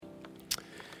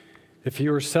If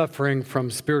you are suffering from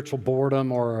spiritual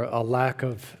boredom or a lack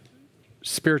of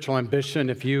spiritual ambition,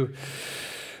 if you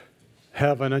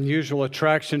have an unusual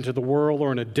attraction to the world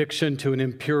or an addiction to an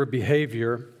impure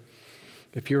behavior,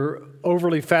 if you're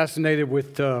overly fascinated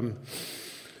with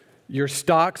your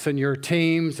stocks and your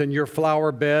teams and your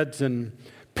flower beds and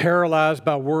paralyzed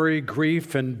by worry,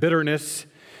 grief, and bitterness,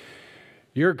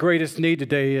 your greatest need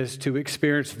today is to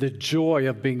experience the joy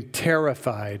of being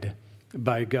terrified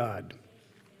by God.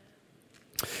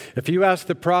 If you ask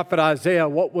the prophet Isaiah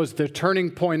what was the turning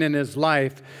point in his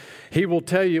life, he will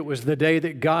tell you it was the day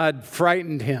that God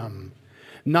frightened him,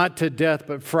 not to death,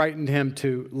 but frightened him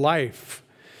to life.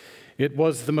 It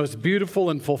was the most beautiful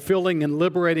and fulfilling and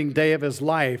liberating day of his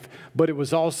life, but it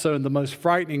was also the most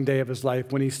frightening day of his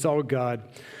life when he saw God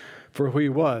for who he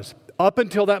was. Up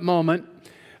until that moment,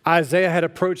 Isaiah had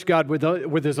approached God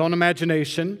with his own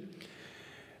imagination.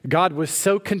 God was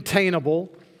so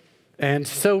containable and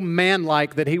so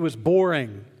man-like that he was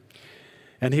boring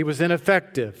and he was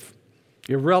ineffective,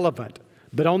 irrelevant.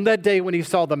 But on that day when he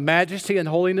saw the majesty and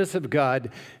holiness of God,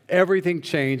 everything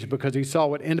changed because he saw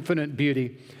what infinite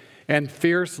beauty and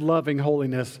fierce, loving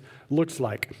holiness looks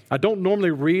like. I don't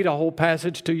normally read a whole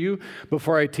passage to you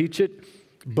before I teach it,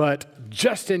 but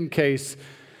just in case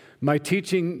my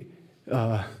teaching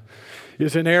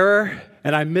is in error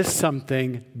and I miss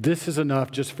something, this is enough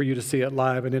just for you to see it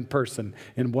live and in person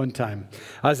in one time.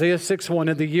 Isaiah 6:1,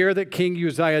 in the year that King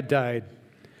Uzziah died,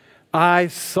 I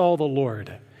saw the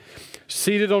Lord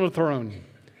seated on a throne,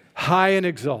 high and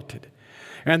exalted,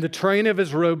 and the train of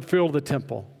his robe filled the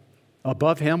temple.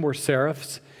 Above him were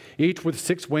seraphs, each with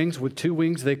 6 wings. With 2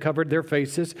 wings they covered their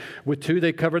faces, with 2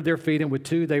 they covered their feet, and with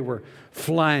 2 they were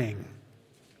flying.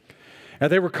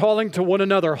 And they were calling to one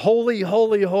another, holy,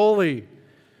 holy, holy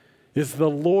is the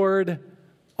Lord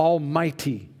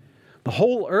Almighty. The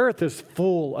whole earth is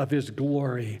full of his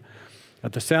glory.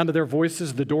 At the sound of their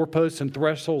voices, the doorposts and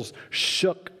thresholds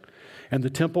shook, and the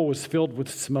temple was filled with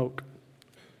smoke.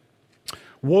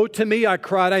 Woe to me, I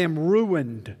cried, I am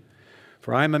ruined.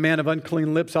 For I am a man of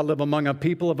unclean lips. I live among a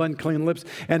people of unclean lips,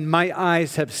 and my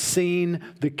eyes have seen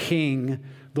the King,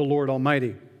 the Lord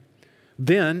Almighty.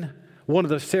 Then one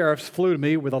of the seraphs flew to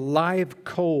me with a live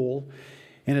coal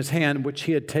in his hand, which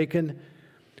he had taken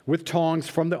with tongs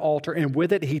from the altar, and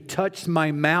with it he touched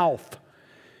my mouth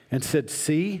and said,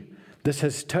 see, this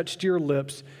has touched your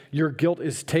lips. Your guilt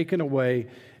is taken away,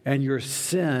 and your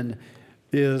sin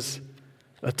is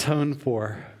atoned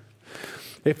for.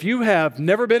 If you have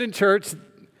never been in church,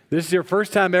 this is your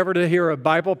first time ever to hear a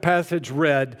Bible passage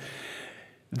read,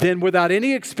 then without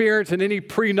any experience and any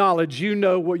pre-knowledge, you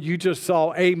know what you just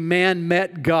saw. A man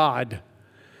met God,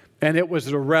 and it was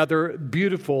a rather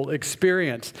beautiful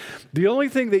experience. The only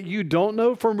thing that you don't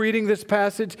know from reading this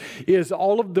passage is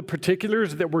all of the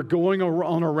particulars that were going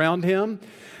on around him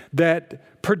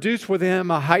that produced with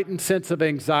him a heightened sense of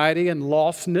anxiety and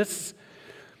lostness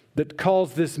that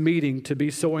caused this meeting to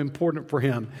be so important for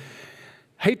him.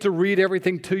 Hate to read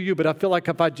everything to you, but I feel like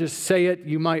if I just say it,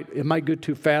 it might go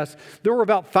too fast. There were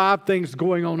about 5 things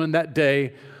going on in that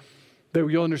day that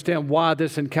you'll understand why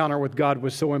this encounter with God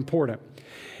was so important.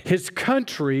 His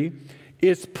country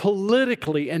is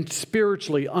politically and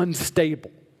spiritually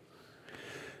unstable.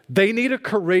 They need a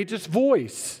courageous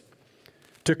voice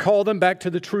to call them back to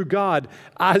the true God.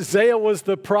 Isaiah was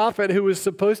the prophet who was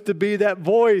supposed to be that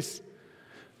voice.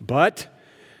 But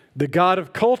the God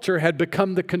of culture had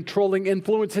become the controlling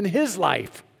influence in his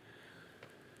life.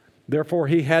 Therefore,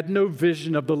 he had no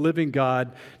vision of the living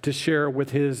God to share with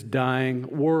his dying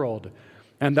world.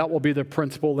 And that will be the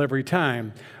principle every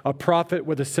time. A prophet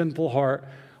with a sinful heart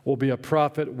will be a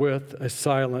prophet with a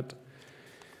silent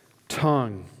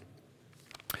tongue.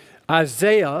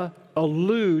 Isaiah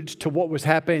alludes to what was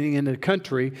happening in the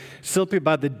country simply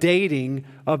by the dating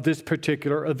of this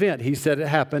particular event. He said it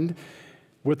happened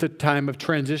with the time of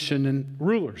transition and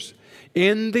rulers,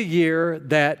 in the year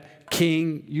that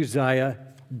King Uzziah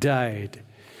died.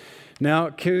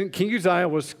 Now, King Uzziah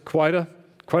was quite a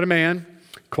man,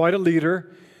 quite a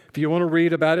leader. If you want to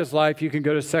read about his life, you can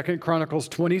go to 2 Chronicles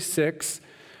 26,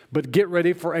 but get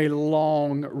ready for a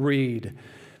long read.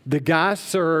 The guy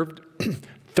served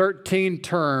 13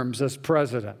 terms as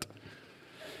president.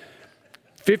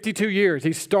 52 years.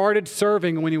 He started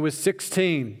serving when he was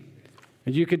 16.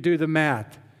 And you could do the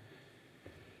math.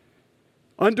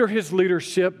 Under his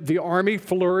leadership, the army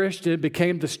flourished and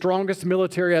became the strongest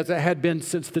military as it had been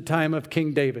since the time of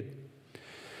King David.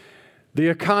 The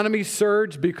economy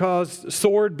soared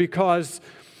because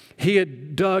he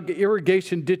had dug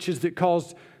irrigation ditches that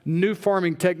caused new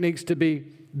farming techniques to be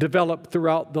developed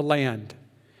throughout the land.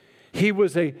 He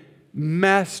was a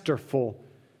masterful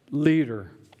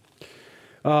leader.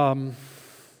 The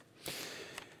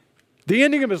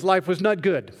ending of his life was not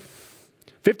good.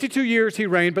 52 years he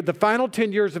reigned, but the final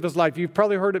 10 years of his life, you've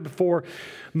probably heard it before,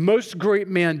 most great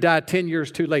men die 10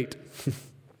 years too late.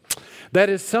 That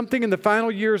is something in the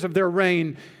final years of their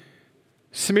reign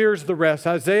smears the rest.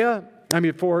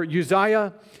 For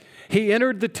Uzziah, he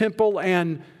entered the temple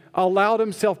and allowed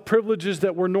himself privileges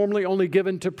that were normally only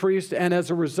given to priests, and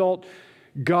as a result,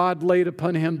 God laid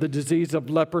upon him the disease of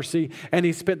leprosy, and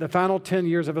he spent the final 10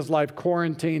 years of his life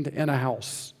quarantined in a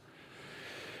house.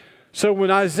 So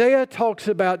when Isaiah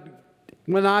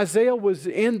was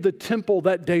in the temple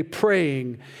that day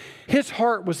praying, his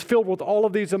heart was filled with all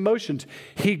of these emotions.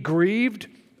 He grieved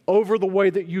over the way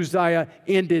that Uzziah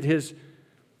ended his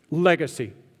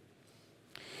legacy.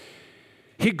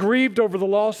 He grieved over the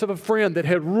loss of a friend that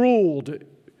had ruled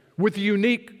with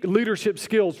unique leadership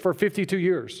skills for 52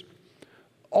 years.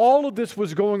 All of this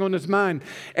was going on in his mind.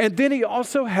 And then he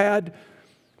also had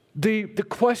the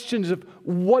questions of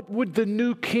what would the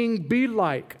new king be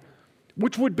like,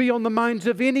 which would be on the minds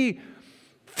of any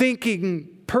thinking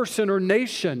person or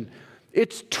nation.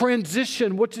 It's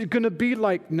transition. What's it going to be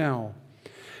like now?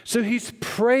 So he's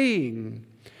praying,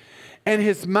 and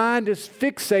his mind is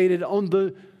fixated on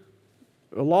the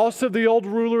loss of the old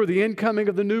ruler, the incoming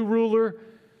of the new ruler.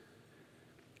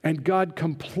 And God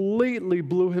completely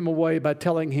blew him away by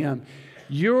telling him,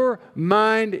 your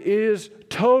mind is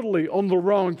totally on the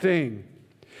wrong thing.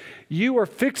 You are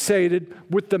fixated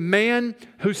with the man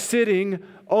who's sitting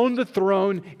on the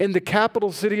throne in the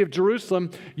capital city of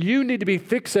Jerusalem. You need to be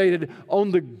fixated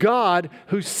on the God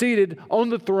who's seated on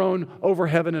the throne over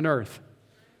heaven and earth.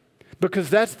 Because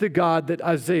that's the God that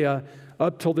Isaiah,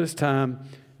 up till this time,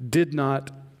 did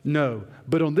not know.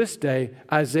 But on this day,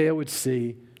 Isaiah would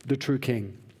see the true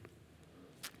king.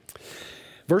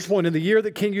 Verse 1, in the year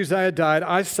that King Uzziah died,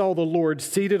 I saw the Lord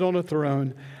seated on a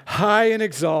throne, high and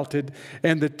exalted,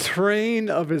 and the train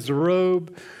of his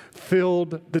robe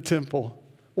filled the temple.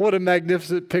 What a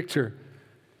magnificent picture.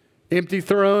 Empty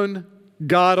throne,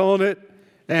 God on it,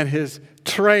 and his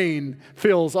train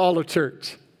fills all of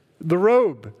church. The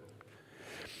robe.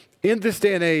 In this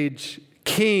day and age,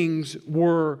 kings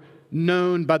were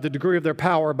known by the degree of their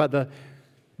power, by the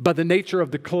nature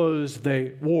of the clothes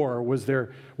they wore. Was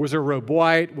their robe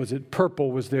white? Was it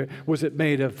purple? Was it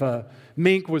made of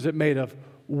mink? Was it made of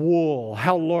wool?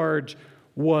 How large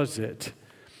was it?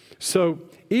 So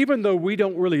even though we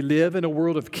don't really live in a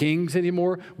world of kings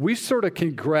anymore, we sort of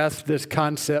can grasp this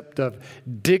concept of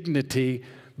dignity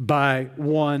by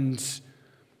one's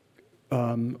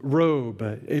robe,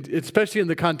 especially in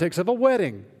the context of a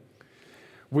wedding.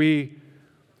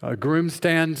 Groom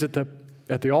stands at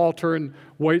the altar and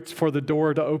waits for the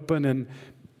door to open, and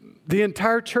the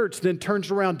entire church then turns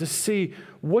around to see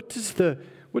what does the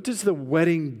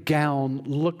wedding gown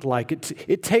look like.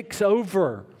 It takes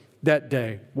over that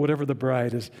day, whatever the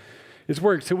bride is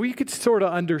wearing. So we could sort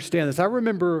of understand this. I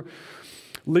remember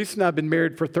Lisa and I have been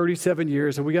married for 37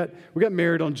 years, and we got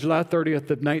married on July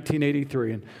 30th of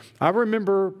 1983. And I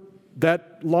remember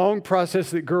that long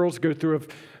process that girls go through of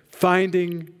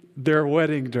finding their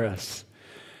wedding dress.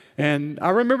 And I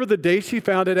remember the day she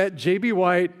found it at J.B.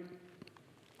 White,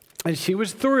 and she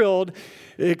was thrilled,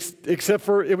 except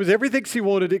for, it was everything she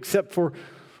wanted except for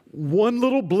one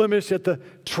little blemish at the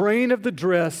train of the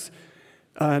dress.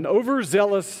 An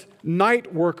overzealous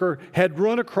night worker had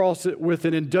run across it with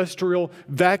an industrial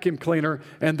vacuum cleaner,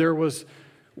 and there was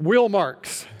wheel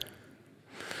marks.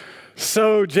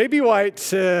 So J.B. White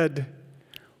said,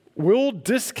 we'll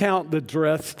discount the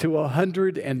dress to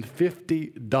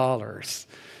 $150.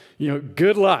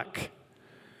 Good luck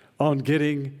on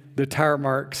getting the tire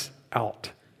marks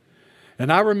out.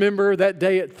 And I remember that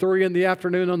day at 3 in the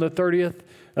afternoon on the 30th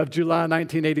of July,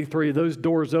 1983, those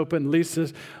doors opened.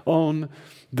 Lisa's on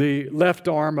the left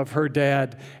arm of her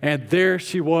dad, and there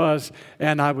she was.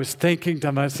 And I was thinking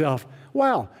to myself,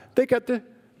 wow, they got the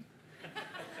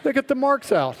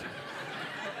marks out.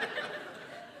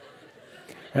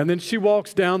 And then she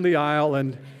walks down the aisle,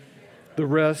 and the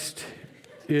rest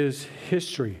is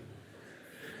history.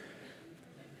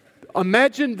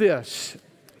 Imagine this.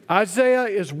 Isaiah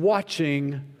is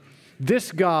watching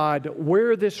this God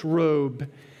wear this robe,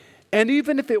 and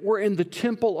even if it were in the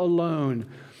temple alone,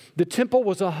 the temple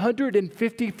was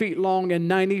 150 feet long and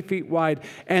 90 feet wide,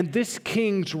 and this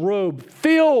king's robe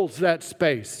fills that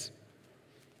space.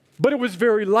 But it was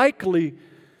very likely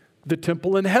the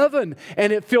temple in heaven,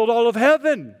 and it filled all of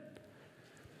heaven.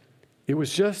 It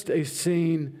was just a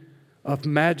scene of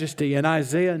majesty, and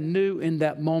Isaiah knew in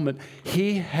that moment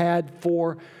he had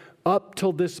up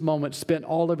till this moment spent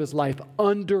all of his life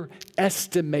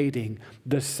underestimating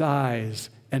the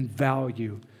size and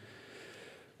value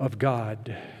of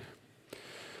God.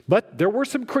 But there were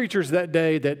some creatures that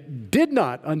day that did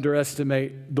not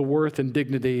underestimate the worth and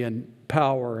dignity and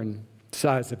power and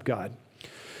size of God.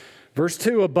 Verse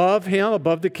 2, above him,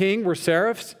 above the king, were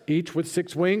seraphs, each with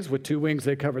 6 wings. With 2 wings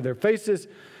they covered their faces,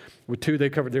 with 2 they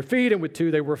covered their feet, and with 2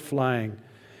 they were flying.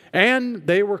 And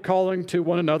they were calling to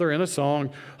one another in a song,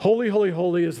 Holy, holy,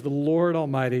 holy is the Lord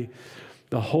Almighty.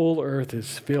 The whole earth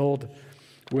is filled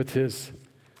with his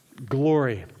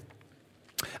glory.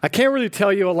 I can't really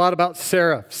tell you a lot about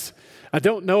seraphs. I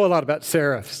don't know a lot about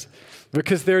seraphs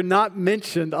because they're not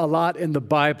mentioned a lot in the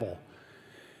Bible.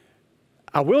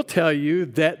 I will tell you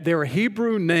that their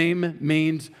Hebrew name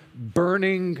means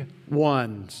burning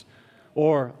ones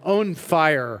or on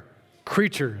fire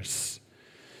creatures.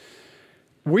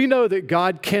 We know that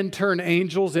God can turn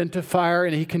angels into fire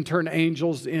and he can turn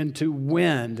angels into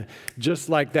wind, just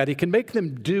like that. He can make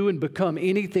them do and become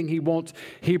anything he wants.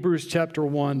 Hebrews chapter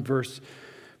 1, verse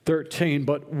 13.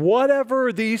 But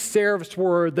whatever these seraphs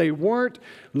were, they weren't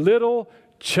little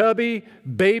chubby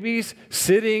babies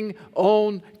sitting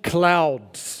on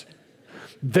clouds.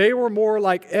 They were more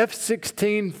like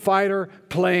F-16 fighter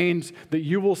planes that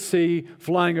you will see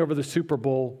flying over the Super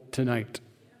Bowl tonight.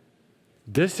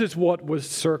 This is what was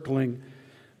circling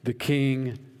the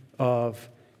King of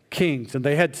Kings. And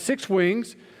they had 6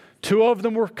 wings. 2 of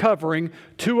them were covering.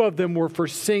 2 of them were for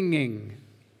singing.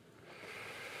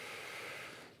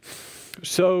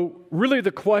 So really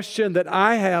the question that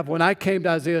I have when I came to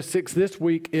Isaiah 6 this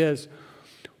week is,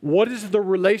 what is the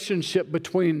relationship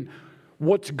between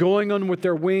what's going on with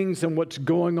their wings and what's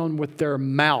going on with their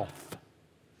mouth?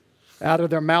 Out of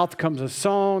their mouth comes a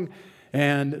song,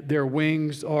 and their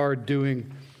wings are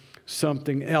doing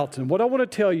something else. And what I want to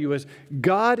tell you is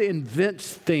God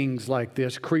invents things like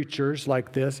this, creatures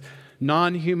like this,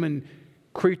 non-human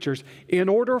creatures, in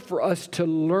order for us to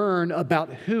learn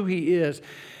about who he is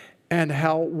and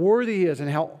how worthy he is and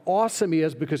how awesome he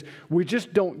is, because we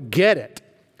just don't get it.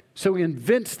 So he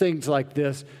invents things like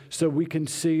this so we can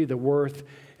see the worth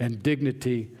and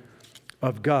dignity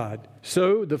of God.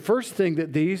 So the first thing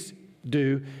that these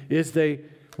do is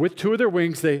with 2 of their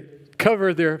wings, they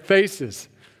cover their faces.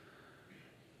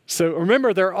 So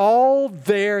remember, they're all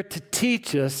there to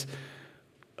teach us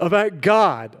about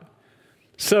God.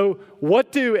 So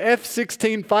what do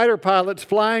F-16 fighter pilots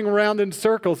flying around in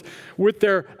circles with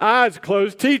their eyes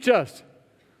closed teach us?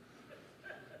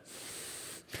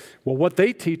 Well, what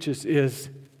they teach us is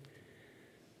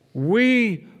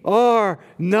we are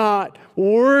not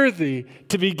worthy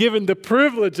to be given the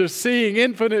privilege of seeing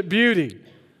infinite beauty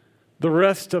the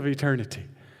rest of eternity.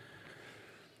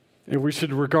 And we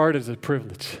should regard it as a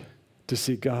privilege to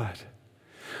see God.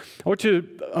 I want you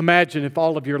to imagine if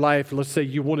all of your life, let's say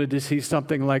you wanted to see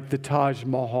something like the Taj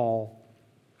Mahal.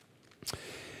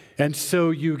 And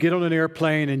so you get on an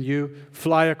airplane and you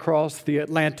fly across the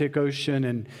Atlantic Ocean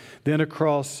and then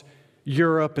across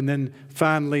Europe and then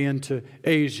finally into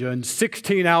Asia. And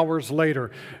 16 hours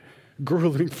later,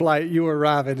 grueling flight, you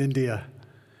arrive in India.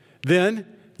 Then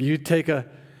you take a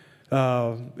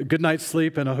good night's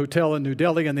sleep in a hotel in New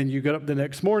Delhi, and then you get up the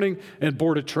next morning and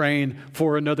board a train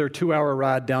for another 2-hour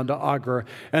ride down to Agra.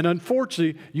 And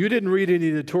unfortunately, you didn't read any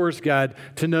of the tourist guide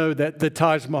to know that the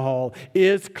Taj Mahal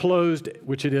is closed,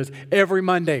 which it is, every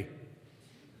Monday.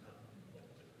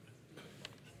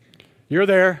 You're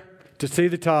there to see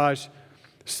the Taj,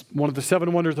 one of the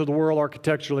 7 wonders of the world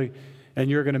architecturally, and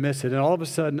you're going to miss it. And all of a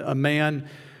sudden, a man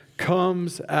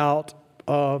comes out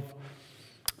of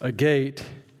a gate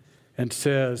and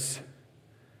says,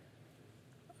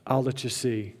 I'll let you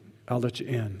see, I'll let you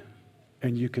in,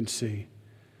 and you can see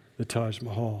the Taj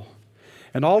Mahal.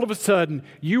 And all of a sudden,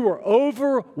 you are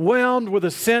overwhelmed with a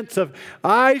sense of,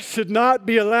 I should not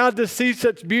be allowed to see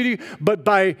such beauty, but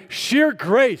by sheer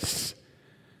grace,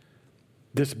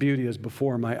 this beauty is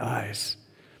before my eyes.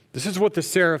 This is what the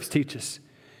seraphs teach us.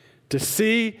 To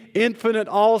see infinite,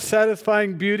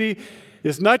 all-satisfying beauty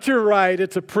is not your right,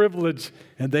 it's a privilege.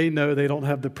 And they know they don't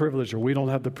have the privilege, or we don't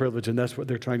have the privilege, and that's what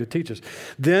they're trying to teach us.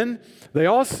 Then they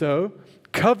also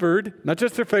covered, not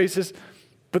just their faces,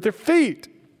 but their feet.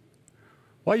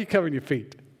 Why are you covering your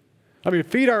feet? I mean,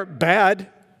 feet aren't bad,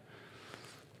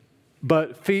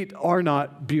 but feet are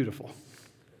not beautiful.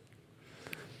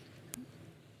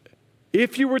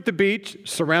 If you were at the beach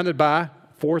surrounded by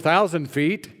 4,000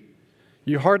 feet,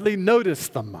 you hardly notice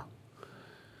them.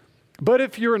 But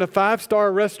if you're in a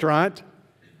 5-star restaurant,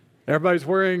 everybody's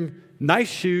wearing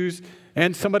nice shoes,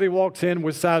 and somebody walks in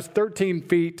with size 13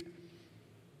 feet,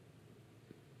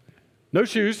 no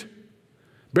shoes,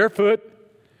 barefoot,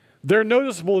 they're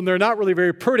noticeable and they're not really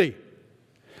very pretty.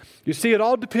 You see, it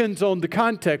all depends on the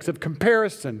context of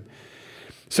comparison.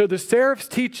 So the seraphs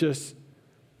teach us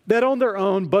that on their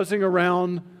own, buzzing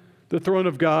around the throne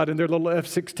of God in their little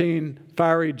F-16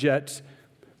 fiery jets,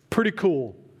 pretty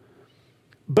cool.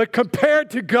 But compared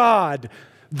to God,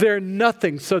 they're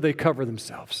nothing, so they cover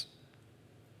themselves.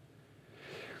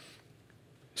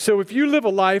 So if you live a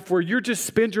life where you just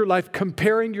spend your life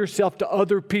comparing yourself to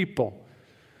other people,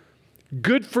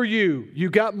 good for you. You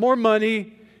got more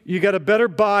money, you got a better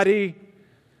body,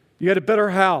 you got a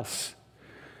better house.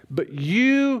 But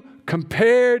you,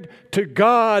 compared to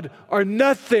God, are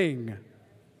nothing.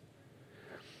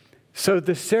 So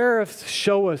the seraphs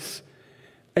show us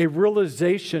a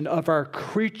realization of our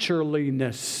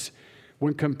creatureliness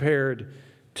when compared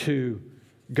to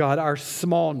God, our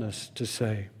smallness, to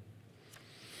say.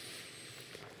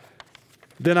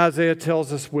 Then Isaiah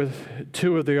tells us with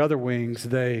two of the other wings,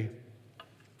 they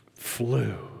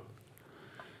flew.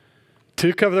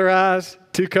 Two cover their eyes,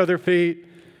 two cover their feet,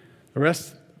 the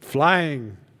rest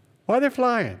flying. Why are they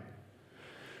flying?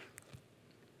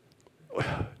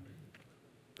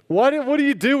 What do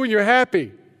you do when you're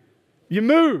happy? You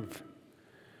move.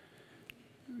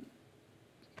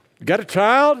 You got a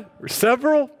child or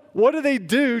several? What do they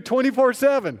do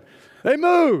 24/7? They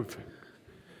move.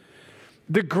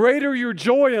 The greater your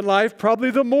joy in life,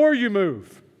 probably the more you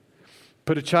move.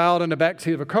 Put a child in the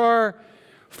backseat of a car,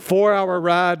 4-hour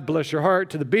ride, bless your heart,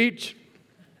 to the beach.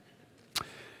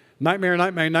 Nightmare,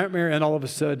 nightmare, nightmare, and all of a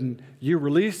sudden you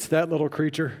release that little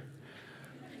creature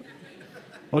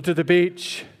onto the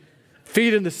beach,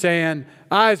 feet in the sand,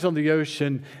 eyes on the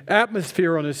ocean,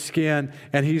 atmosphere on his skin,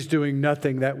 and he's doing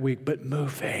nothing that week but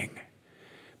moving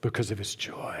because of his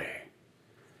joy.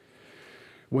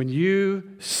 When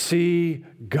you see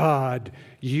God,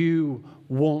 you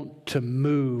want to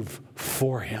move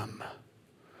for Him.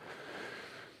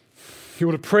 You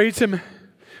want to praise Him? You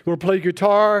want to play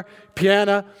guitar,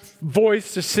 piano,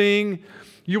 voice to sing?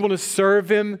 You want to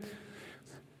serve Him?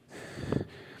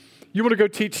 You want to go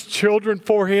teach children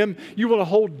for Him? You want to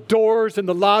hold doors in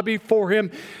the lobby for Him?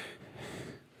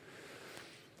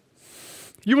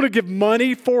 You want to give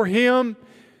money for Him?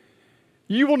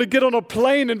 You want to get on a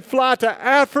plane and fly to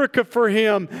Africa for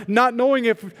Him, not knowing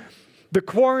if the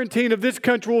quarantine of this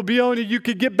country will be on you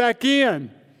could get back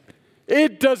in.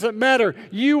 It doesn't matter.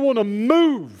 You want to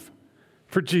move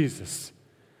for Jesus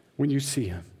when you see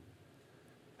Him.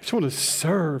 I just want to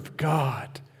serve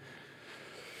God.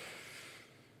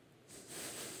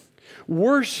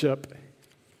 Worship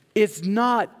is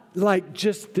not like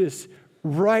just this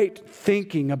right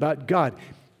thinking about God.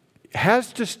 It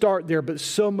has to start there, but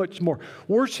so much more.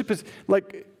 Worship is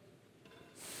like,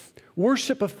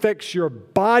 worship affects your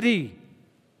body,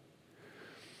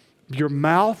 your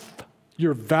mouth,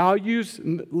 your values.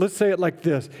 Let's say it like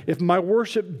this. If my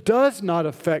worship does not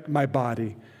affect my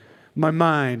body, my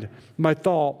mind, my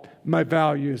thought, my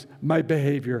values, my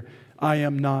behavior, I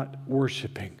am not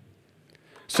worshiping.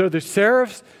 So the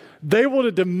seraphs, they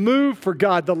wanted to move for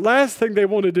God. The last thing they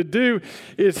wanted to do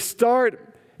is start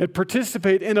and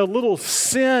participate in a little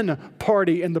sin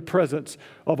party in the presence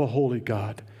of a holy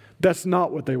God. That's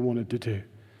not what they wanted to do.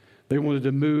 They wanted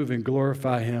to move and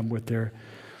glorify Him with their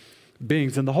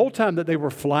beings. And the whole time that they were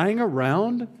flying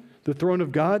around the throne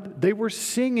of God, they were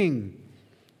singing.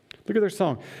 Look at their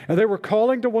song. And they were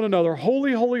calling to one another,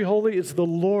 "Holy, holy, holy is the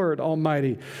Lord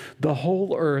Almighty. The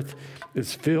whole earth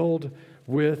is filled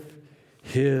with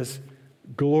His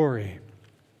glory."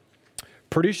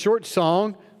 Pretty short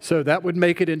song, so that would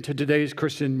make it into today's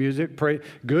Christian music.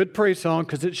 Good praise song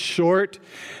because it's short,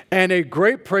 and a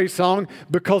great praise song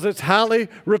because it's highly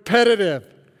repetitive.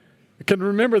 You can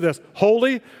remember this.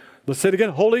 Holy, let's say it again,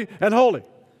 holy and holy.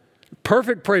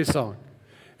 Perfect praise song.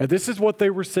 And this is what they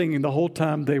were singing the whole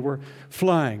time they were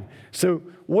flying. So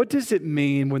what does it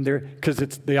mean when because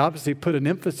they obviously put an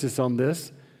emphasis on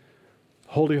this.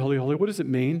 Holy, holy, holy. What does it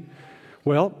mean?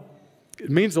 Well,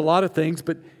 it means a lot of things,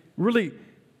 but really,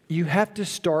 you have to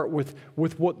start with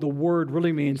what the word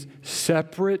really means.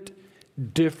 Separate,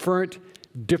 different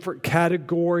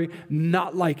category,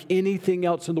 not like anything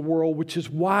else in the world, which is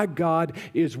why God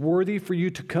is worthy for you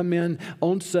to come in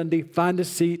on Sunday, find a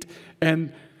seat,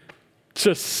 and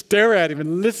just stare at Him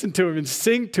and listen to Him and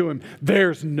sing to Him.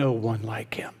 There's no one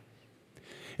like Him.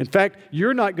 In fact,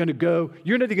 you're not even going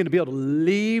to be able to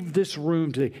leave this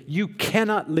room today. You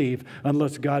cannot leave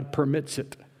unless God permits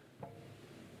it.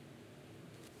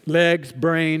 Legs,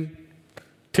 brain,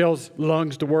 tells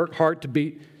lungs to work, heart to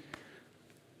beat,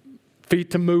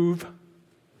 feet to move.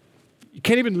 You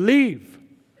can't even leave.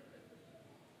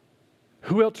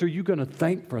 Who else are you going to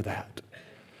thank for that?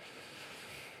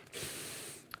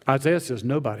 Isaiah says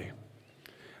nobody.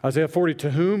 Isaiah 40,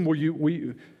 to whom will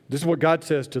you, this is what God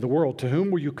says to the world, to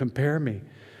whom will you compare me?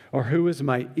 Or who is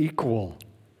my equal?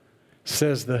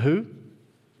 Says the who?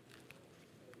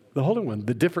 The Holy One,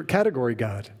 the different category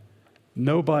God.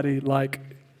 Nobody like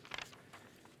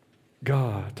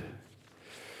God.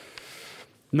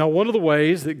 Now, one of the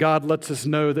ways that God lets us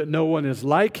know that no one is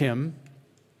like him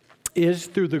is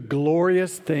through the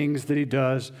glorious things that he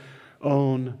does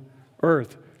on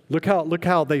earth. Look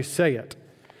how they say it.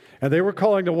 And they were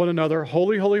calling to one another,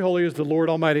 holy, holy, holy is the Lord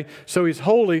Almighty. So he's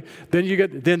holy. Then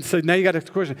now you got a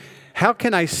question. How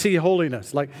can I see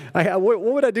holiness? Like, what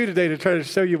would I do today to try to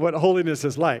show you what holiness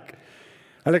is like?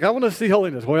 I want to see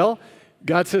holiness. Well,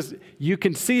 God says, you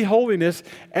can see holiness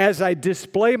as I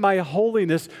display my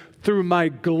holiness through my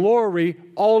glory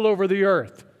all over the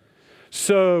earth.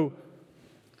 So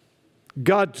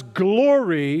God's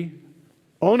glory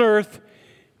on earth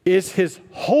is his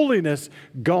holiness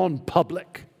gone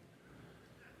public.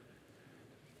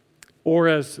 Or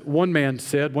as one man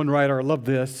said, one writer, I love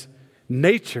this,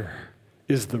 nature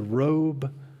is the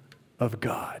robe of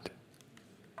God.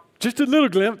 Just a little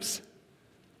glimpse.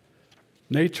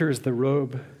 Nature is the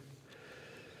robe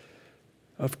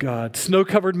of God.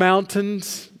 Snow-covered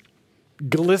mountains,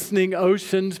 glistening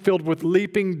oceans filled with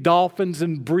leaping dolphins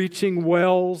and breaching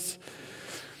whales,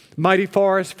 mighty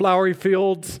forests, flowery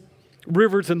fields,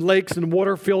 rivers and lakes and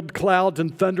water-filled clouds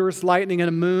and thunderous lightning and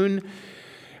a moon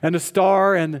and a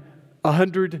star and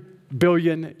 100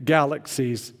 billion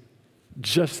galaxies.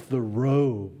 Just the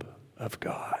robe of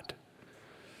God.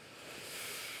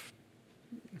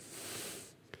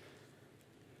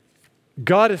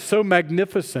 God is so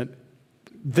magnificent.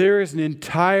 There is an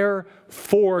entire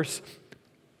force,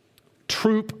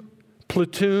 troop,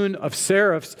 platoon of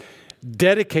seraphs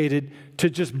dedicated to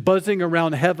just buzzing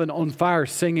around heaven on fire,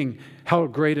 singing how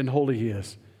great and holy he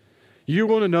is. You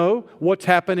want to know what's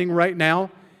happening right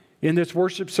now in this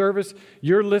worship service?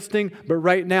 You're listening, but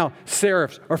right now,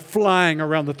 seraphs are flying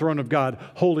around the throne of God.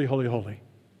 Holy, holy, holy.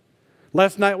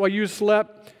 Last night while you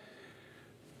slept,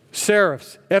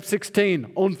 seraphs,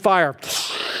 F-16, on fire,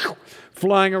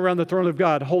 flying around the throne of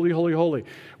God. Holy, holy, holy.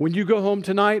 When you go home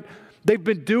tonight, they've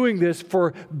been doing this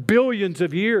for billions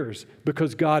of years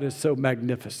because God is so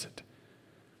magnificent.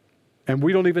 And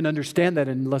we don't even understand that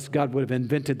unless God would have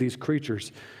invented these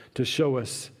creatures to show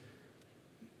us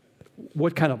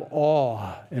what kind of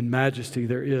awe and majesty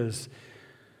there is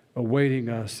awaiting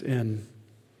us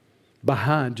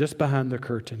just behind the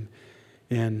curtain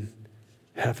in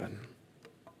heaven.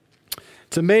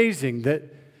 It's amazing that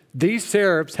these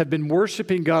seraphs have been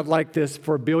worshiping God like this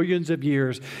for billions of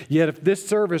years, yet if this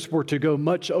service were to go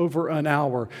much over an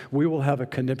hour, we will have a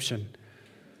conniption.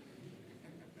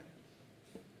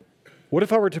 What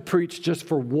if I were to preach just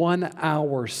for 1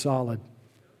 hour solid?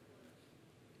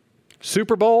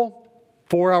 Super Bowl,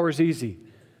 4 hours easy.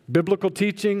 Biblical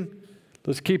teaching,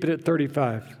 let's keep it at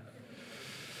 35.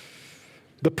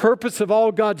 The purpose of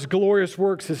all God's glorious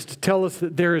works is to tell us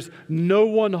that there is no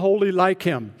one holy like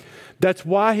him. That's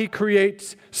why he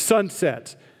creates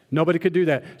sunsets. Nobody could do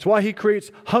that. It's why he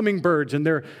creates hummingbirds and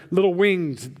their little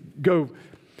wings go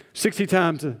 60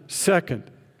 times a second.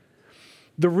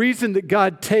 The reason that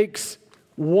God takes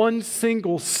one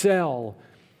single cell,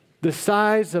 the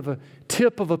size of a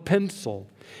tip of a pencil,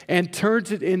 and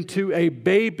turns it into a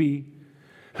baby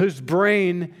whose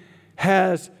brain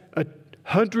has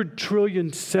 100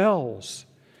 trillion cells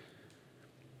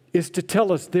is to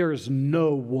tell us there is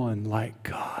no one like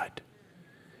God.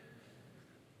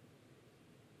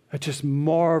 I just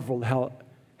marvel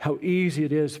how easy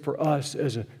it is for us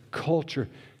as a culture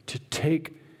to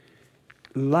take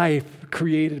life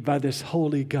created by this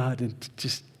holy God and to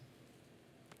just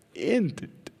end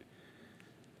it.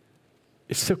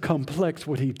 It's so complex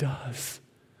what he does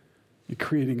in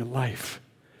creating a life.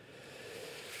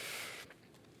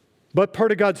 But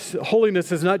part of God's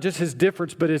holiness is not just his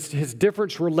difference, but it's his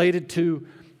difference related to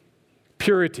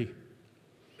purity.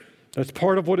 That's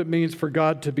part of what it means for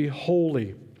God to be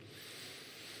holy.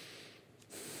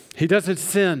 He doesn't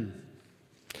sin.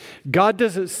 God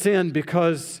doesn't sin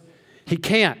because he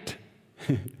can't.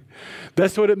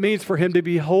 That's what it means for him to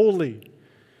be holy.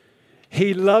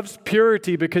 He loves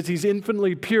purity because he's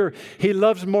infinitely pure. He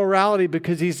loves morality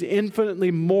because he's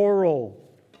infinitely moral.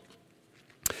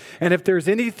 And if there's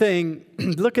anything,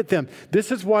 look at them.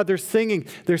 This is why they're singing.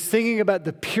 They're singing about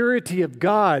the purity of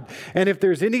God. And if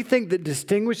there's anything that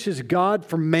distinguishes God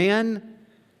from man,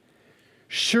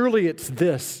 surely it's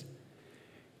this.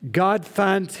 God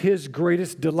finds his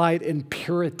greatest delight in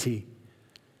purity.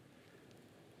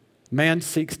 Man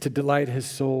seeks to delight his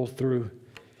soul through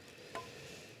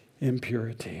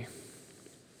impurity.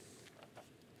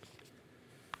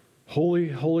 Holy,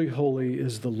 holy, holy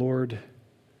is the Lord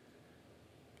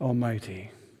Almighty.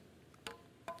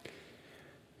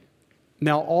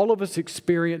 Now, all of us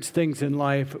experience things in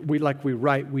life. We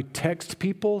write. We text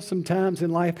people sometimes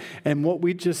in life, and what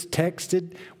we just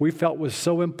texted, we felt was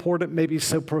so important, maybe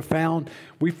so profound.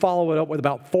 We follow it up with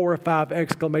about 4 or 5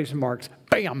 exclamation marks.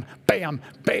 Bam, bam,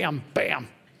 bam, bam.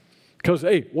 Because,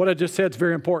 hey, what I just said is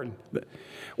very important.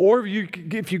 Or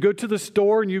if you go to the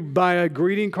store and you buy a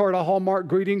greeting card, a Hallmark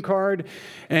greeting card,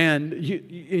 and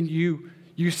you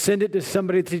send it to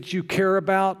somebody that you care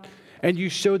about, and you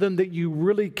show them that you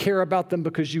really care about them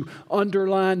because you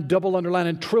underline, double underline,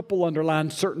 and triple underline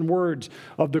certain words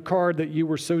of the card that you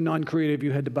were so non-creative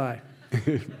you had to buy.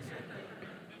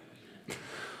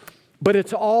 But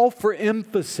it's all for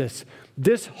emphasis.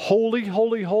 This holy,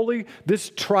 holy, holy,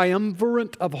 this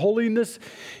triumvirate of holiness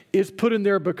is put in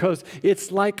there because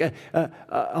it's like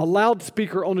a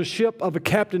loudspeaker on a ship of a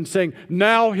captain saying,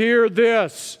 now hear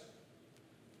this.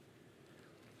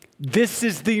 This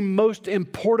is the most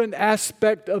important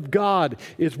aspect of God,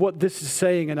 is what this is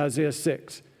saying in Isaiah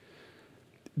 6.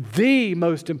 The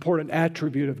most important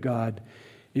attribute of God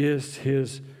is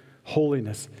His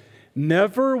holiness.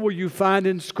 Never will you find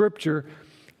in Scripture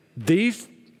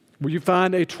will you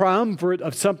find a triumvirate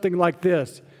of something like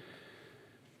this.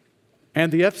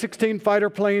 And the F-16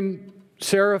 fighter plane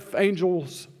seraph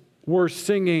angels were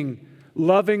singing,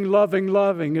 loving, loving,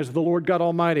 loving is the Lord God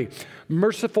Almighty.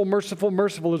 Merciful, merciful,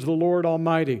 merciful is the Lord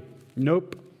Almighty.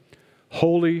 Nope.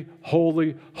 Holy,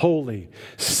 holy, holy.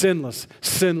 Sinless,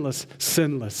 sinless,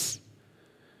 sinless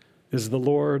is the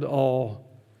Lord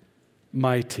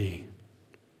Almighty.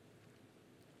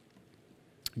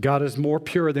 God is more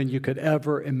pure than you could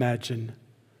ever imagine.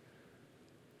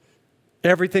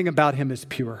 Everything about Him is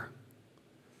pure.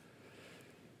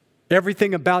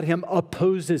 Everything about Him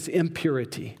opposes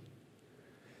impurity.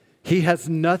 He has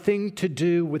nothing to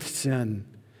do with sin.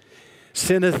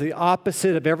 Sin is the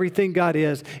opposite of everything God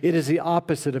is. It is the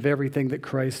opposite of everything that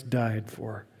Christ died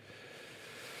for.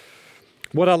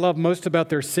 What I love most about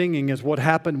their singing is what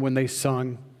happened when they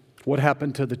sung, what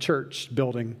happened to the church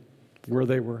building where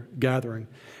they were gathering.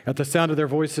 At the sound of their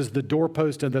voices, the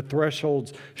doorpost and the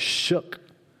thresholds shook,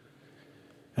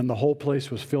 and the whole place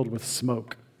was filled with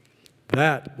smoke.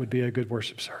 That would be a good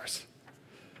worship service.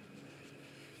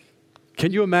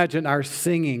 Can you imagine our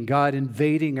singing, God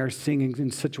invading our singing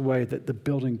in such a way that the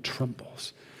building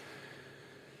trembles?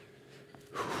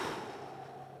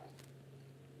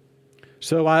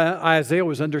 So Isaiah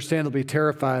was understandably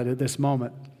terrified at this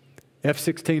moment.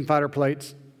 F-16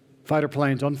 fighter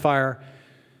planes on fire,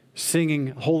 singing,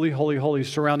 holy, holy, holy,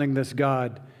 surrounding this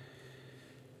God.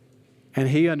 And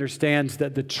he understands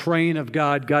that the train of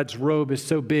God, God's robe, is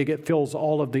so big it fills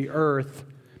all of the earth.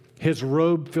 His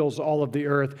robe fills all of the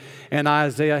earth. And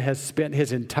Isaiah has spent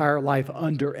his entire life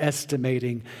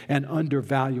underestimating and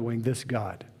undervaluing this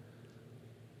God.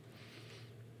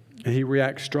 And he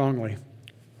reacts strongly.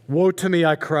 Woe to me,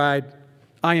 I cried.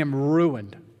 I am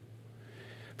ruined.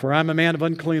 For I am a man of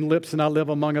unclean lips, and I live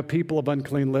among a people of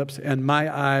unclean lips, and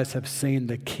my eyes have seen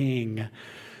the King,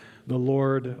 the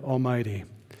Lord Almighty.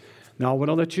 Now, I want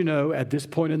to let you know at this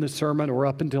point in the sermon, or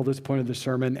up until this point of the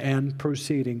sermon and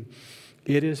proceeding,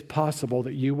 it is possible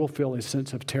that you will feel a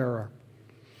sense of terror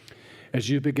as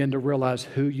you begin to realize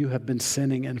who you have been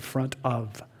sinning in front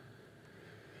of.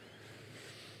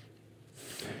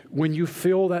 When you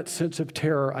feel that sense of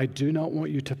terror, I do not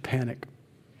want you to panic.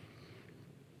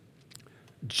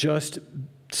 Just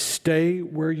stay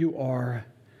where you are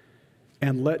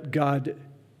and let God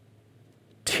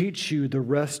teach you the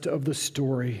rest of the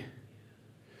story.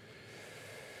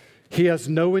 He has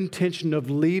no intention of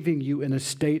leaving you in a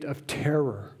state of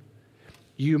terror.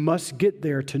 You must get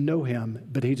there to know Him,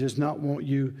 but He does not want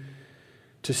you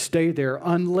to stay there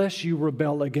unless you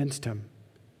rebel against Him.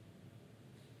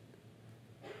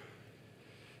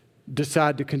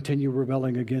 Decide to continue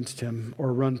rebelling against Him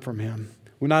or run from Him.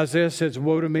 When Isaiah says,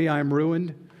 woe to me, I am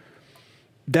ruined,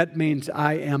 that means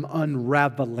I am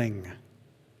unraveling.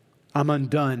 I'm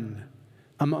undone.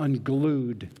 I'm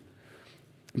unglued.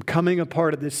 I'm coming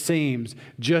apart at the seams.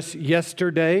 Just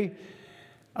yesterday,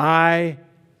 I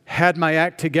had my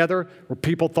act together, or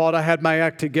people thought I had my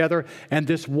act together, and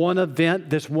this one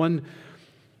event, this one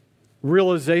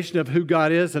realization of who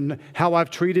God is and how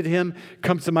I've treated Him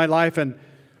comes to my life, and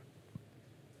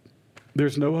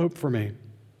there's no hope for me.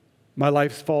 My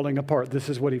life's falling apart. This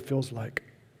is what he feels like.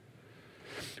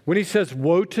 When he says,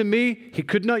 woe to me, he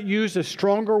could not use a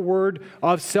stronger word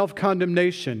of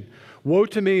self-condemnation. Woe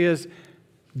to me is,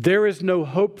 there is no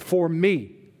hope for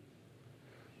me.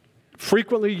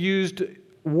 Frequently used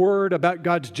word about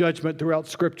God's judgment throughout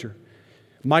Scripture.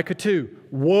 Micah 2,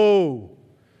 woe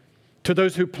to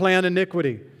those who plan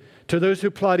iniquity, to those who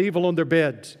plot evil on their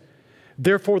beds.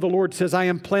 Therefore, the Lord says, I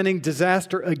am planning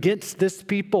disaster against this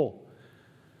people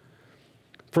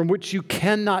from which you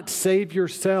cannot save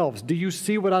yourselves. Do you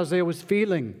see what Isaiah was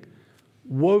feeling?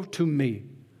 Woe to me.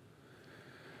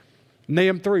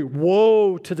 Nahum 3,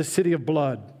 woe to the city of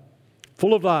blood,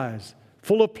 full of lies,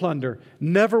 full of plunder,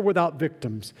 never without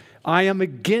victims. I am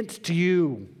against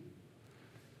you,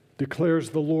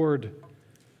 declares the Lord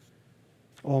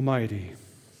Almighty.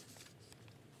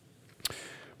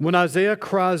 When Isaiah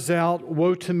cries out,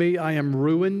 woe to me, I am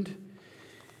ruined,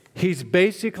 he's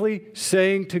basically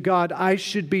saying to God, I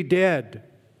should be dead.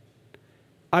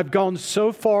 I've gone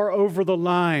so far over the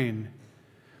line.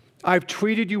 I've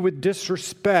treated you with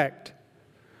disrespect.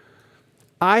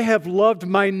 I have loved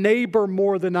my neighbor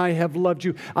more than I have loved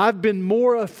you. I've been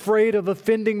more afraid of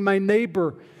offending my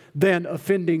neighbor than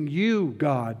offending you,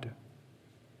 God.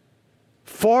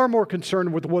 Far more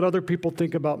concerned with what other people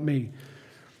think about me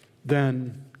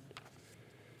than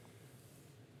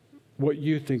what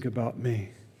you think about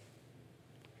me.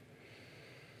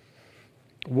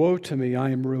 Woe to me,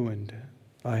 I am ruined.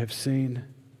 I have seen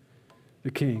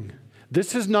the King.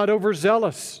 This is not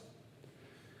overzealous.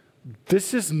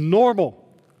 This is normal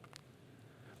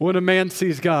when a man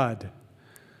sees God.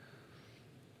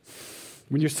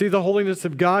 When you see the holiness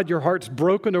of God, your heart's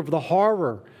broken over the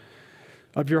horror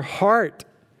of your heart.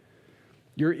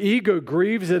 Your ego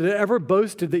grieves that it ever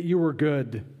boasted that you were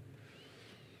good.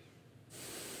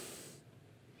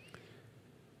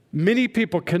 Many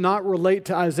people cannot relate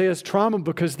to Isaiah's trauma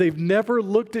because they've never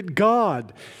looked at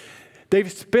God.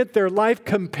 They've spent their life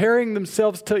comparing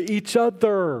themselves to each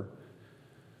other.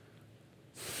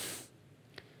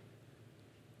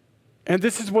 And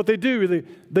this is what they do.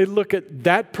 They look at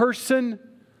that person.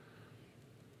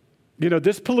 You know,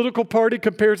 this political party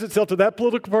compares itself to that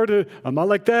political party. I'm not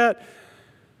like that.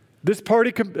 This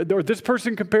party or this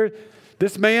person compares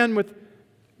this man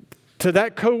to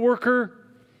that coworker.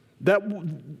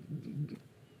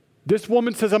 This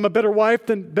woman says, I'm a better wife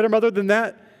better mother than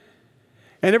that.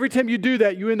 And every time you do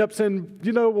that, you end up saying,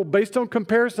 well, based on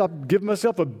comparison, I'll give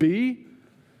myself a B.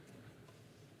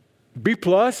 B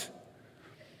plus.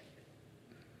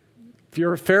 If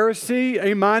you're a Pharisee,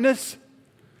 A minus.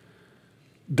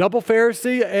 Double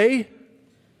Pharisee, A.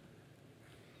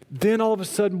 Then all of a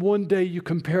sudden, one day you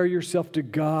compare yourself to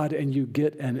God and you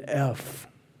get an F.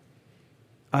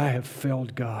 I have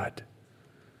failed God.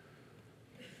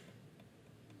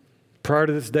 Prior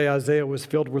to this day, Isaiah was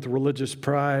filled with religious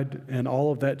pride, and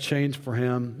all of that changed for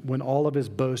him when all of his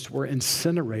boasts were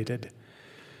incinerated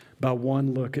by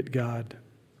one look at God.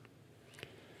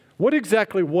 What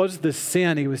exactly was the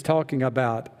sin he was talking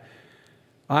about?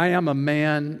 I am a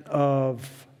man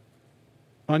of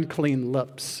unclean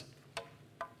lips.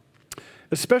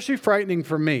 Especially frightening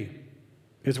for me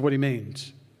is what he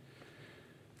means.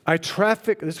 This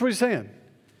is what he's saying.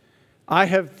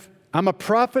 I'm a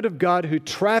prophet of God who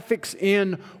traffics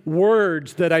in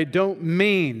words that I don't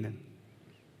mean.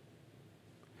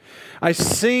 I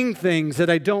sing things that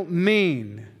I don't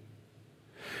mean.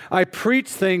 I preach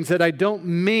things that I don't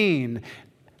mean.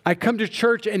 I come to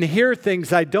church and hear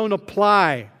things I don't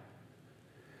apply.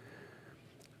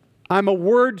 I'm a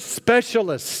word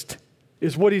specialist,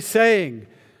 is what he's saying.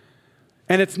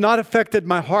 And it's not affected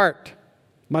my heart,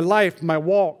 my life, my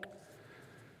walk,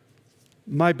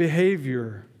 my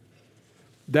behavior.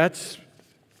 That's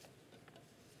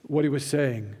what he was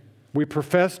saying. We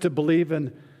profess to believe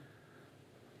in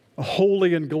a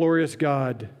holy and glorious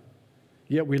God,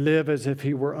 yet we live as if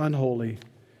he were unholy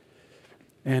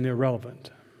and irrelevant.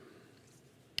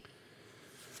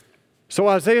 So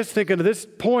Isaiah's thinking, at this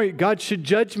point, God should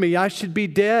judge me. I should be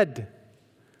dead.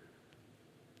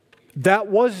 That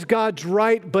was God's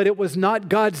right, but it was not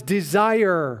God's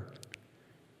desire.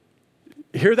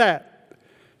 Hear that?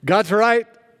 God's right,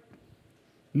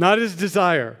 not his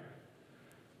desire.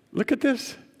 Look at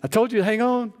this. I told you, hang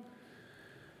on.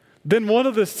 Then one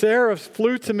of the seraphs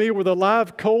flew to me with a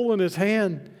live coal in his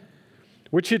hand,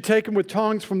 which he had taken with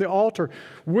tongs from the altar.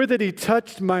 With it he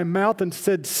touched my mouth and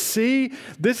said, see,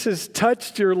 this has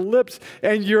touched your lips,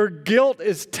 and your guilt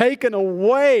is taken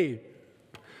away,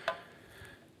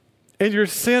 and your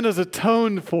sin is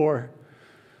atoned for.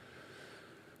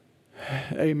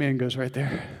 Amen goes right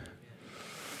there.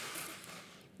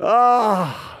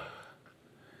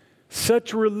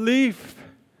 Such relief.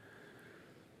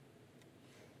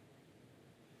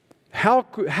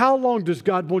 How long does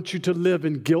God want you to live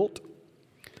in guilt?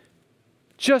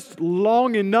 Just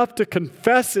long enough to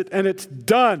confess it and it's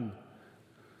done.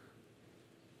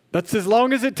 That's as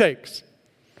long as it takes.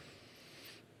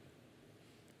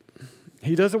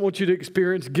 He doesn't want you to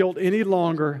experience guilt any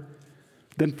longer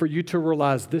than for you to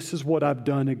realize this is what I've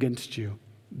done against you.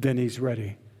 then He's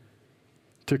ready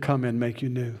to come and make you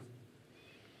new.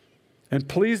 And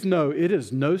please know, it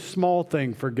is no small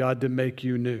thing for God to make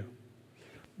you new.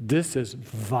 This is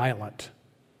violent.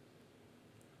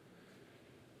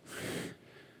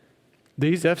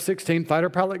 These F-16 fighter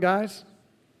pilot guys,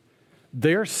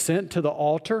 they're sent to the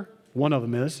altar, one of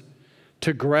them is,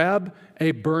 to grab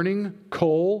a burning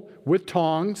coal with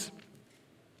tongs.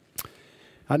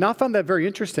 I now found that very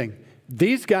interesting.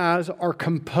 These guys are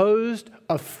composed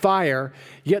of fire,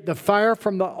 yet the fire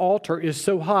from the altar is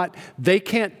so hot, they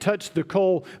can't touch the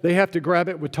coal. They have to grab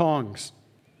it with tongs.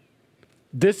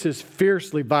 This is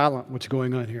fiercely violent, what's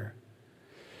going on here.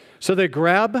 So they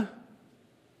grab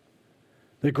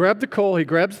the coal, he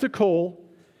grabs the coal,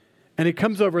 and he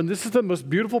comes over, and this is the most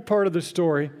beautiful part of the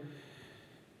story,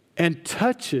 and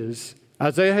touches,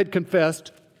 Isaiah had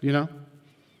confessed, I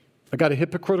got a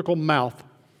hypocritical mouth.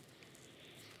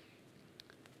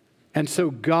 And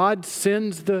so God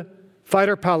sends the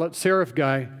fighter pilot, Seraph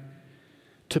guy,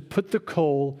 to put the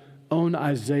coal on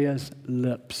Isaiah's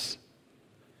lips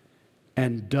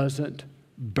and doesn't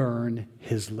burn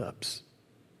his lips.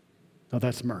 Now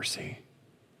that's mercy.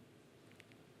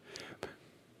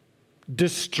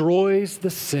 Destroys the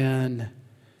sin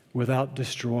without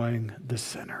destroying the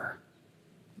sinner.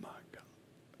 My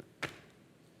God.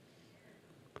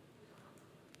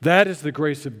 That is the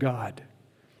grace of God.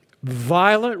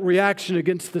 Violent reaction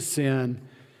against the sin,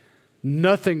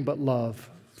 nothing but love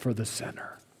for the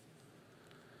sinner.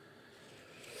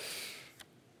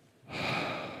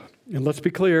 And let's be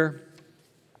clear,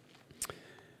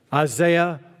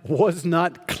 Isaiah was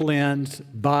not cleansed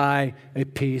by a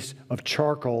piece of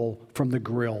charcoal from the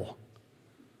grill.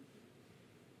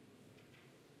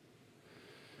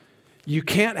 You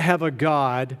can't have a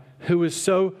God who is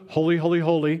so holy, holy,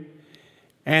 holy,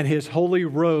 and His holy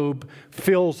robe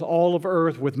fills all of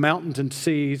earth with mountains and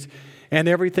seas, and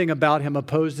everything about Him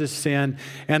opposes sin,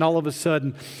 and all of a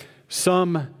sudden,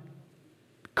 some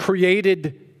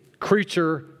created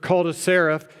creature called a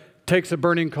seraph takes a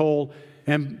burning coal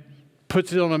and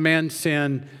puts it on a man's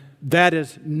sin. That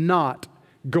is not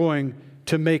going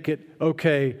to make it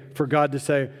okay for God to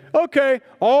say, okay,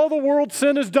 all the world's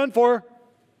sin is done for,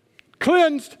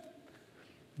 cleansed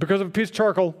because of a piece of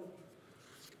charcoal.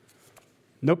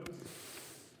 Nope.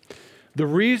 The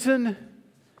reason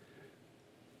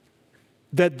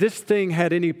that this thing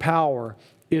had any power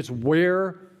is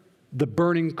where the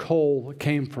burning coal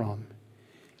came from.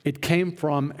 It came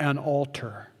from an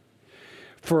altar.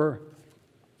 For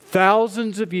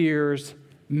thousands of years,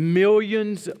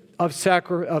 millions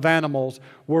of animals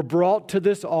were brought to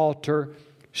this altar,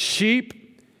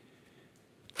 sheep,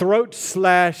 throat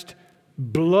slashed,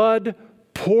 blood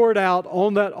poured out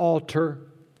on that altar.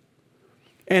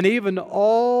 And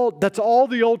that's all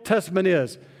the Old Testament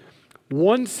is.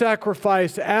 One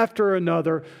sacrifice after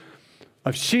another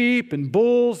of sheep and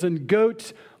bulls and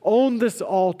goats on this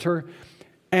altar.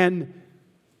 And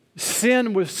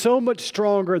sin was so much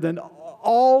stronger than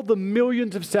all the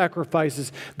millions of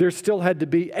sacrifices. There still had to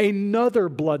be another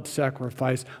blood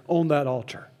sacrifice on that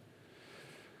altar.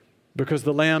 Because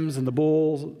the lambs and the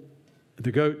bulls,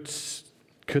 the goats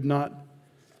could not.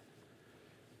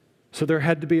 So there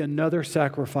had to be another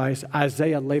sacrifice.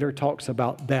 Isaiah later talks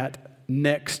about that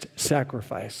next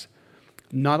sacrifice.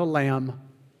 Not a lamb,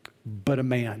 but a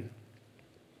man.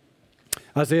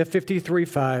 Isaiah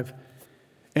 53:5,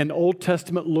 an Old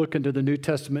Testament look into the New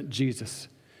Testament Jesus.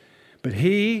 But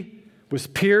He was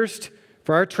pierced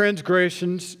for our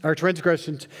transgressions.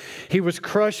 He was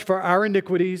crushed for our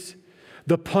iniquities.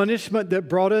 The punishment that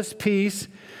brought us peace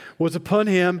was upon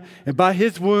Him, and by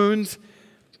His wounds,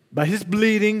 by His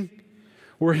bleeding,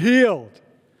 we're healed.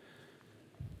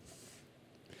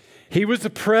 He was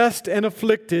oppressed and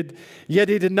afflicted, yet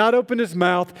He did not open His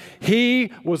mouth.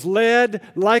 He was led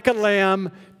like a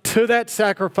lamb to that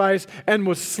sacrifice and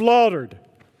was slaughtered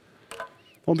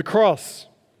on the cross.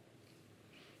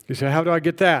 You say, how do I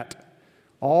get that?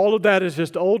 All of that is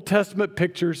just Old Testament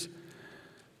pictures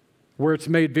where it's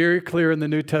made very clear in the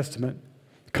New Testament.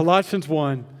 Colossians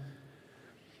 1,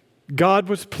 God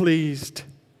was pleased,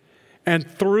 and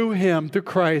through Him, through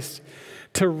Christ,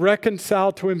 to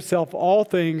reconcile to Himself all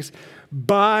things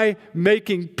by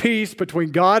making peace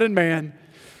between God and man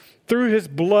through His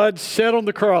blood shed on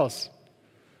the cross.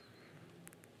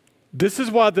 This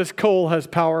is why this coal has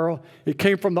power. It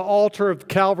came from the altar of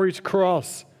Calvary's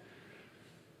cross.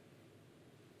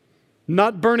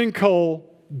 Not burning coal,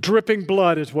 dripping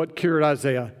blood is what cured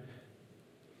Isaiah.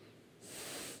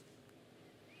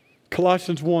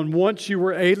 Colossians 1, once you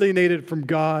were alienated from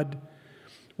God,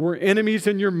 were enemies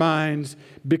in your minds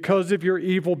because of your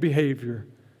evil behavior.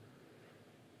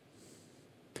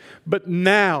 But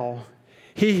now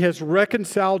he has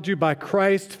reconciled you by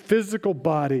Christ's physical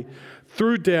body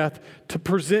through death to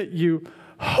present you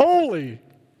holy.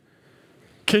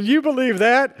 Can you believe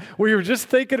that? We were just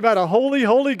thinking about a holy,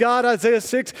 holy God, Isaiah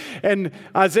 6, and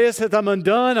Isaiah says, I'm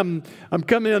undone, I'm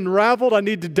coming unraveled, I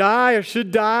need to die, I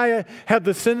should die, I have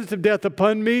the sentence of death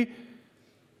upon me.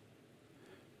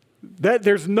 That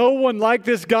there's no one like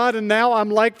this God, and now I'm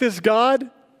like this God.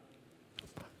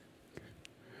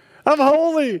 I'm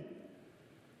holy.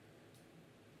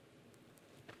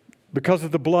 Because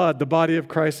of the blood, the body of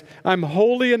Christ, I'm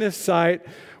holy in His sight,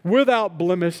 without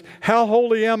blemish. How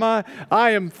holy am I?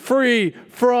 I am free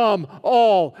from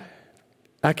all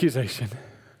accusation.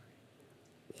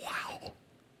 Wow.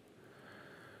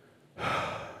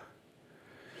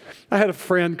 I had a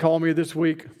friend call me this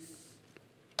week.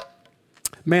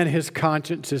 Man, his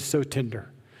conscience is so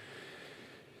tender.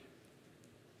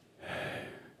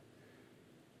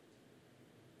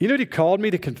 You know what he called me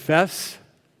to confess?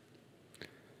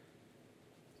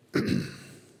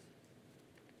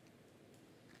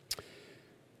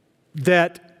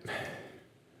 That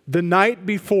the night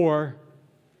before,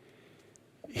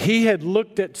 he had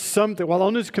looked at something, while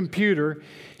on his computer,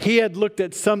 he had looked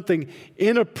at something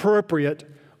inappropriate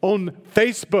on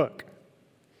Facebook.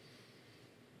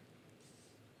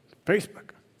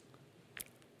 Facebook.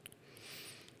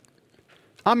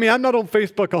 I mean, I'm not on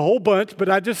Facebook a whole bunch, but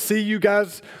I just see you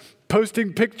guys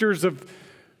posting pictures of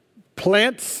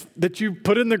plants that you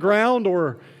put in the ground,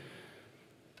 or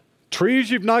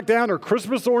trees you've knocked down, or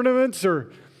Christmas ornaments,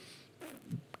 or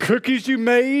cookies you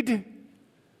made.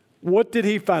 What did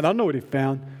he find? I don't know what he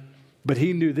found, but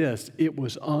he knew this. It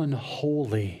was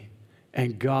unholy,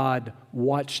 and God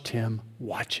watched him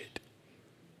watch it.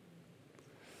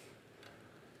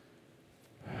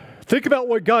 Think about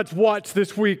what God's watched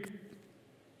this week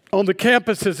on the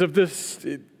campuses of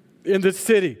in this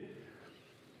city.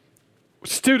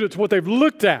 Students, what they've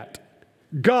looked at,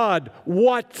 God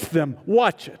watched them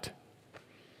watch it.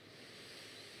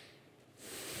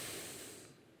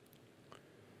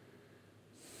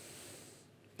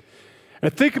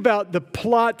 And think about the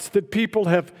plots that people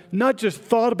have not just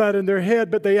thought about in their head,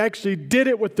 but they actually did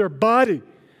it with their body.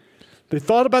 They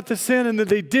thought about the sin and then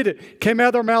they did it. Came out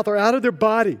of their mouth or out of their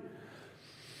body.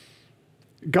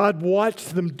 God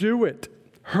watched them do it,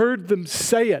 heard them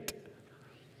say it.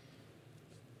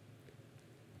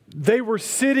 They were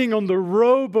sitting on the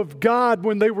robe of God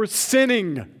when they were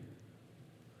sinning.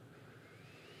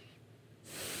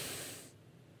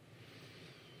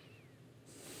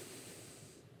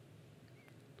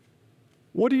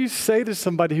 What do you say to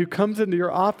somebody who comes into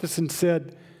your office and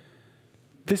said,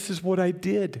 this is what I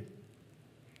did?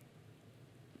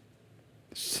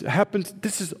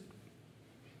 This is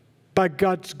by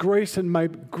God's grace and my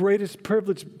greatest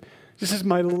privilege. This is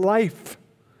my life.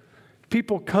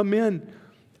 People come in.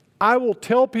 I will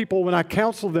tell people when I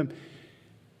counsel them,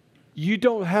 you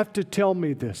don't have to tell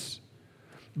me this,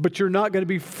 but you're not going to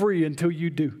be free until you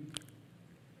do.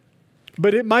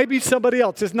 But it might be somebody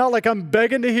else. It's not like I'm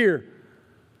begging to hear,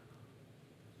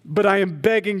 but I am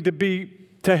begging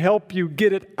to help you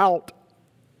get it out.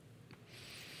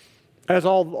 As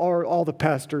all the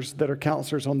pastors that are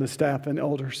counselors on the staff and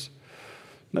elders,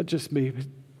 not just me.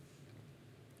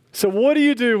 So what do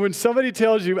you do when somebody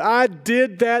tells you, I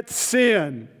did that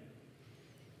sin?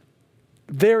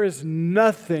 There is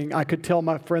nothing I could tell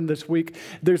my friend this week.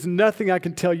 There's nothing I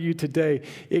can tell you today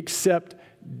except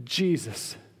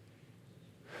Jesus.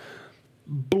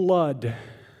 Blood,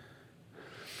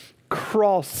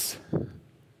 cross,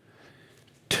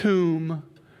 tomb,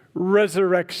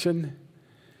 resurrection,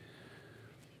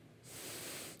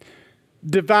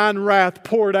 divine wrath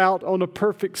poured out on a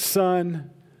perfect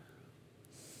Son,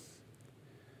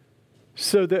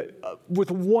 so that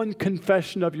with one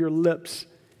confession of your lips,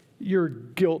 your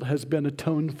guilt has been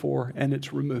atoned for and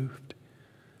it's removed.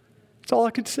 That's all I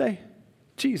can say.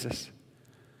 Jesus.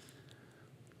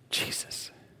 Jesus.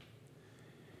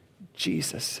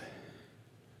 Jesus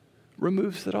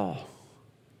removes it all.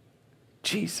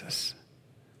 Jesus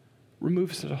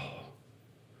removes it all.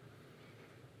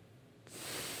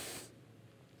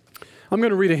 I'm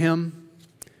going to read a hymn.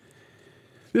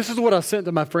 This is what I sent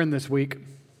to my friend this week.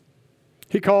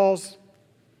 He calls.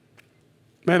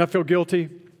 Man, I feel guilty.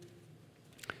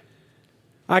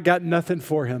 I got nothing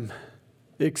for him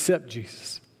except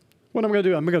Jesus. What am I going to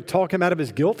do? I'm going to talk him out of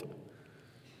his guilt.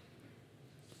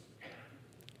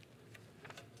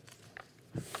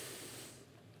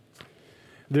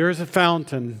 There is a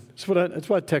fountain. That's what I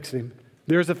texted him.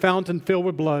 There is a fountain filled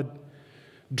with blood,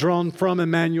 drawn from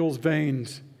Emmanuel's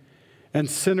veins, and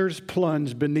sinners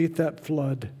plunge beneath that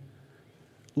flood,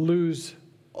 lose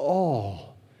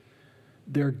all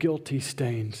their guilty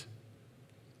stains,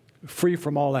 free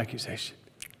from all accusation.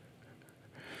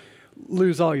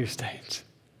 Lose all your stains.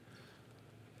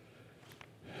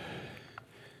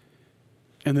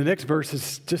 And the next verse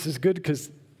is just as good because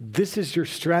this is your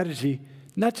strategy,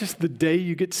 not just the day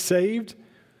you get saved,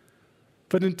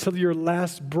 but until your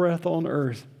last breath on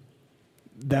earth,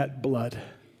 that blood.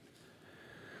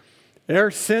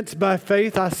 Ere since by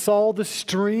faith I saw the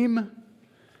stream,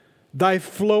 thy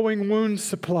flowing wounds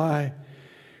supply.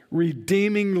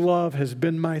 Redeeming love has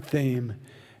been my theme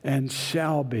and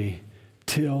shall be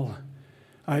till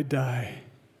I die.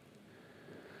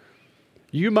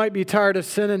 You might be tired of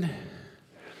sinning,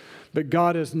 but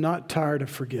God is not tired of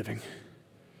forgiving.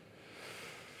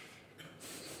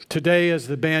 Today, as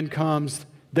the band comes,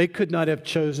 they could not have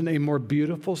chosen a more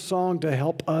beautiful song to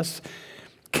help us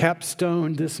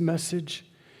capstone this message.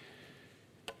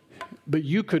 But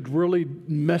you could really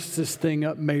mess this thing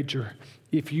up major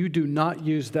if you do not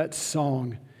use that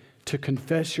song to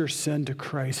confess your sin to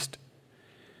Christ.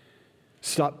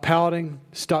 Stop pouting,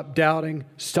 stop doubting,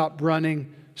 stop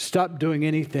running, stop doing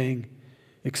anything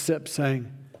except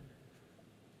saying,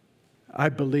 I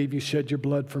believe you shed your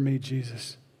blood for me,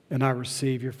 Jesus, and I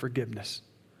receive your forgiveness.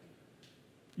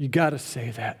 You got to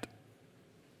say that.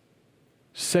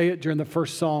 Say it during the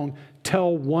first song.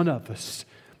 Tell one of us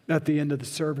at the end of the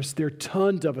service. There are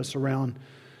tons of us around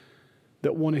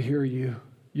that want to hear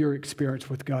your experience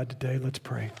with God today. Let's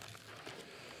pray.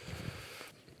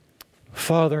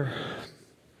 Father,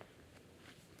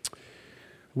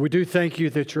 we do thank you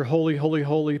that you're holy, holy,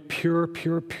 holy, pure,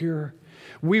 pure, pure.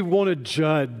 We want a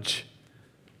judge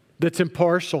that's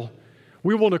impartial.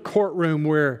 We want a courtroom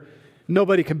where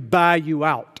nobody can buy you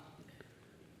out.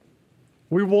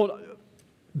 We want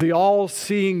the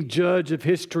all-seeing judge of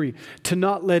history to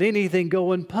not let anything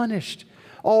go unpunished.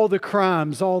 All the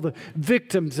crimes, all the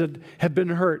victims that have been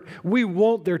hurt. We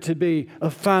want there to be a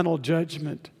final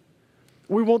judgment.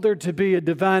 We want there to be a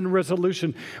divine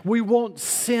resolution. We want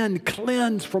sin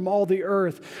cleansed from all the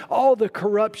earth, all the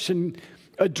corruption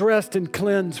addressed and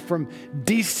cleansed from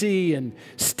D.C. and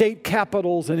state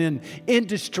capitals and in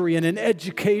industry and in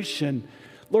education.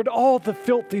 Lord, all the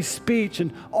filthy speech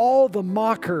and all the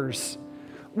mockers,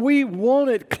 we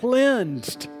want it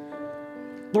cleansed.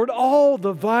 Lord, all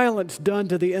the violence done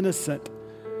to the innocent.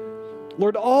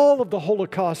 Lord, all of the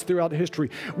Holocaust throughout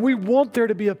history. We want there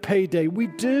to be a payday. We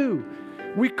do.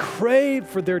 We crave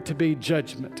for there to be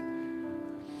judgment.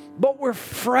 But we're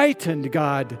frightened,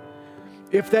 God,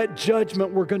 if that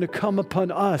judgment were going to come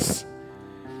upon us.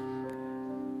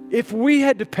 If we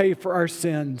had to pay for our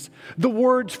sins, the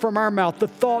words from our mouth, the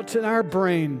thoughts in our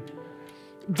brain,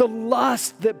 the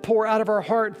lust that pour out of our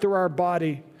heart through our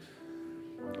body,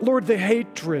 Lord, the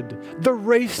hatred, the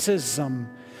racism,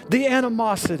 the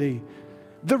animosity,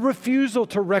 the refusal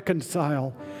to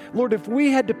reconcile. Lord, if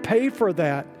we had to pay for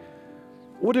that,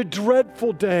 what a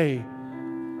dreadful day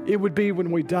it would be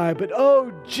when we die. But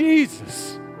oh,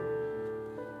 Jesus,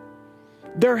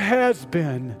 there has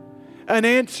been an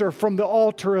answer from the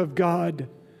altar of God.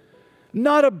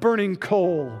 Not a burning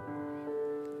coal,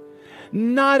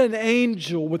 not an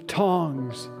angel with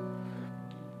tongs,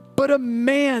 but a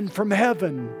man from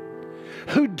heaven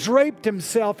who draped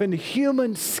himself in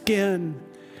human skin,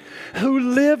 who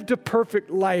lived a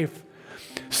perfect life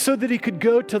so that he could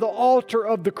go to the altar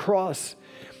of the cross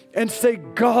and say,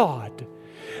 God,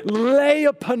 lay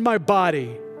upon my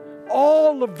body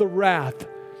all of the wrath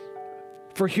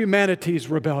for humanity's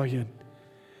rebellion.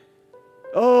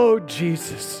 Oh,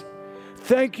 Jesus,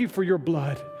 thank you for your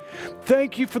blood.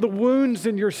 Thank you for the wounds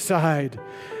in your side,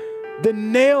 the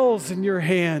nails in your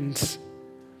hands.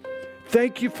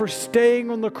 Thank you for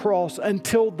staying on the cross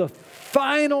until the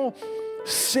final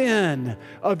sin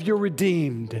of your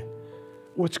redeemed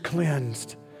was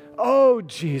cleansed. Oh,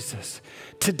 Jesus,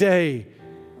 today,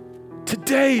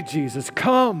 Jesus,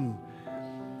 come.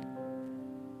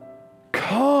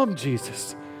 Come,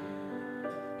 Jesus.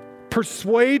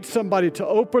 Persuade somebody to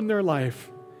open their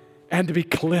life and to be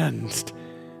cleansed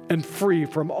and free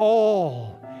from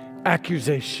all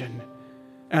accusation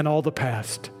and all the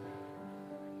past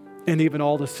and even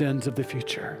all the sins of the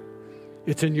future.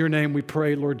 It's in your name we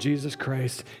pray, Lord Jesus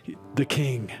Christ, the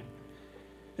King.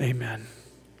 Amen.